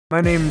My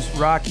name's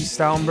Rocky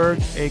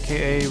Stoutenburgh,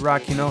 aka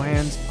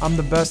RockyNoHands. I'm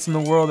the best in the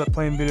world at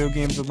playing video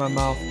games with my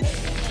mouth.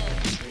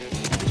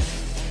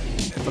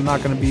 If I'm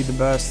not gonna be the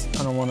best,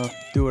 I don't wanna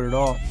do it at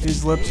all.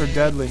 These lips are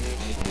deadly.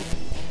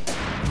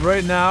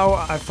 Right now,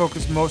 I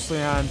focus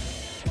mostly on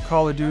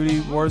Call of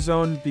Duty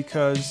Warzone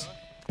because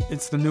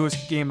it's the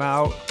newest game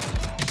out.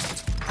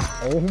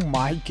 Oh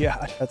my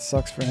god, that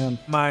sucks for him.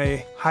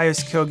 My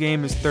highest kill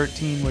game is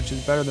 13, which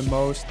is better than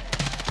most.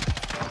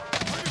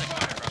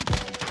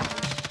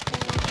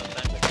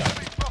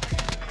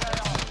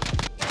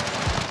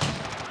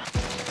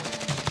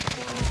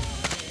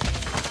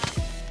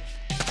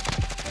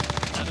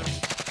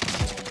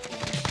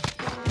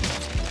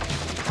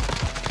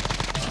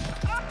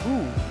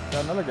 Ooh,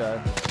 got another guy.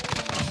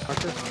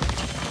 Hunter.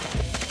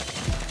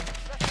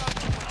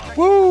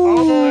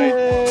 Woo!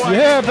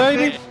 Yeah,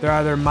 baby! They're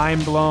either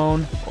mind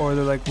blown or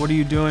they're like, what are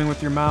you doing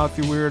with your mouth,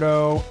 you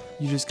weirdo?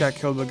 You just got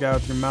killed with a guy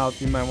with your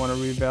mouth. You might want to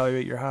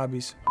reevaluate your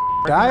hobbies.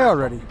 Die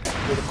already.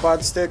 The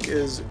QuadStick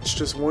is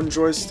just one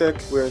joystick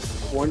with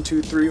 1,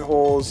 2, 3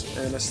 holes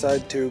and a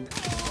side tube.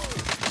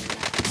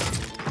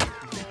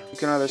 You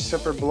can either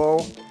sip or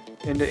blow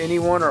into any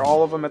one or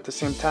all of them at the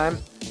same time.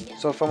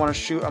 So if I want to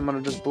shoot, I'm going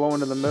to just blow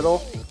into the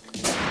middle.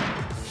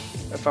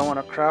 If I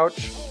want to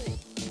crouch,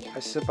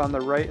 I sip on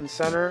the right and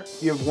center.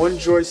 You have one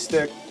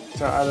joystick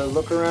to either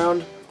look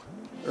around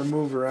or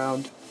move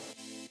around.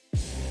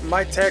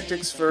 My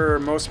tactics for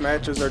most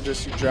matches are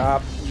just you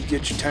drop, you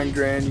get your 10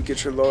 grand, you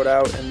get your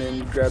loadout, and then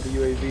you grab the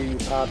UAV, you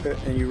pop it,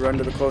 and you run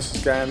to the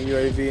closest guy on the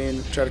UAV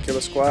and try to kill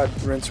a squad.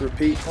 Rinse,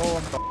 repeat.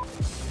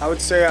 I would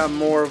say I'm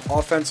more of an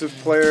offensive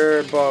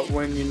player, but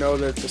when you know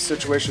that the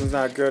situation's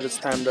not good, it's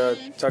time to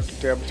tuck your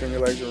tail between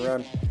your legs and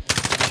run.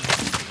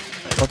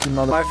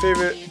 My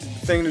favorite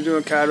thing to do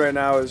in COD right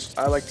now is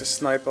I like to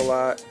snipe a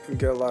lot and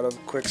get a lot of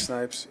quick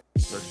snipes.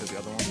 Search the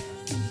other one.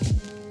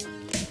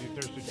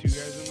 There's the 2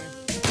 guys in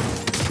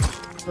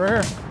there.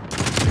 Right here.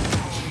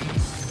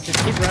 Just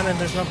keep running,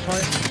 there's no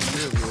point.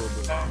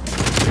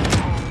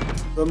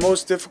 The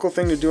most difficult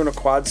thing to do in a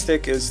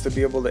QuadStick is to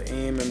be able to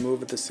aim and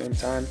move at the same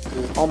time.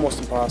 It's almost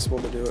impossible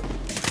to do it.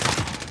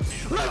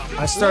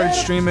 I started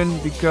streaming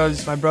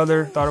because my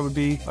brother thought it would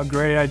be a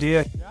great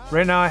idea.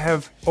 Right now I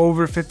have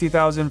over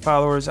 50,000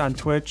 followers on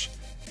Twitch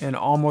and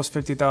almost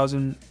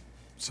 50,000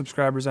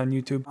 subscribers on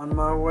YouTube. On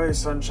my way,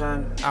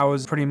 sunshine. I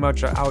was pretty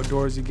much an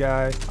outdoorsy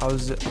guy. I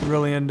was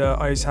really into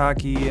ice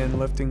hockey and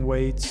lifting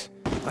weights.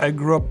 I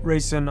grew up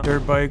racing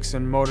dirt bikes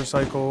and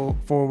motorcycle,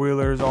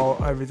 four-wheelers,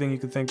 everything you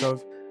could think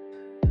of.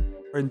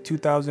 In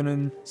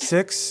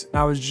 2006,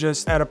 I was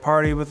just at a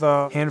party with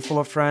a handful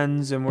of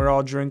friends and we're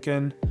all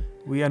drinking.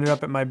 We ended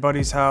up at my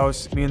buddy's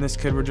house. Me and this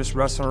kid were just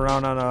wrestling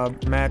around on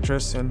a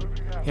mattress and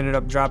he ended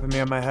up dropping me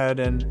on my head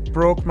and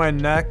broke my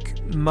neck.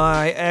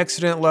 My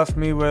accident left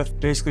me with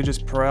basically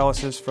just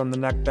paralysis from the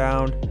neck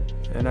down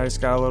and I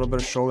just got a little bit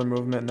of shoulder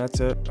movement and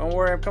that's it. Don't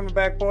worry, I'm coming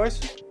back,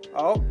 boys.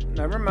 Oh,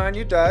 never mind,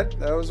 you died.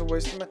 That was a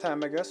waste of my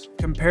time, I guess.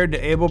 Compared to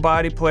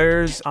able-bodied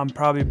players, I'm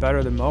probably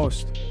better than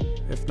most,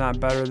 if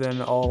not better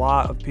than a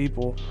lot of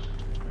people.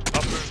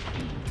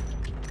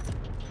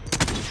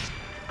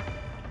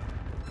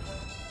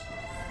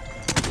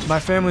 My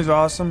family's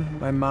awesome.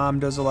 My mom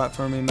does a lot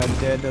for me. My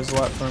dad does a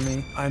lot for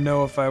me. I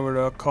know if I were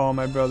to call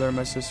my brother or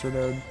my sister, they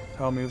would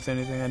help me with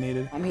anything I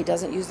needed. He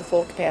doesn't use the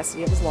full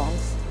capacity of his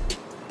lungs.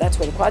 That's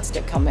where the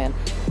QuadStick come in.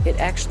 It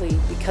actually,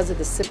 because of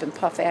the sip and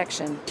puff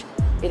action,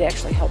 it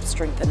actually helps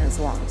strengthen his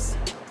lungs.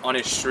 On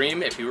his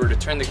stream, if you were to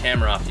turn the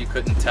camera off, you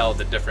couldn't tell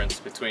the difference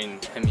between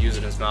him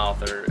using his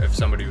mouth or if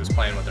somebody was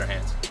playing with their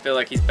hands. I feel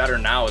like he's better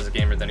now as a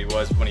gamer than he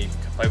was when he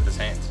could play with his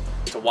hands.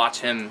 To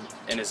watch him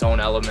in his own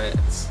element,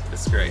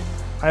 it's great.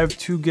 I have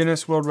 2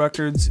 Guinness World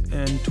Records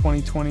in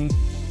 2020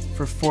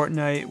 for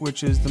Fortnite,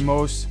 which is the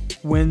most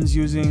wins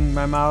using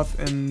my mouth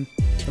and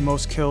the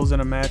most kills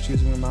in a match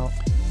using my mouth.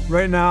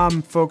 Right now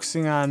I'm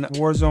focusing on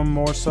Warzone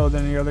more so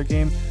than any other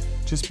game,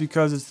 just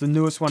because it's the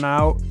newest one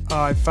out.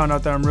 I found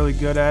out that I'm really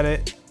good at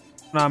it.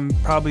 I'm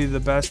probably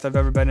the best I've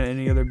ever been in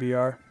any other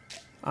BR.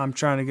 I'm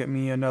trying to get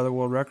me another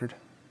world record.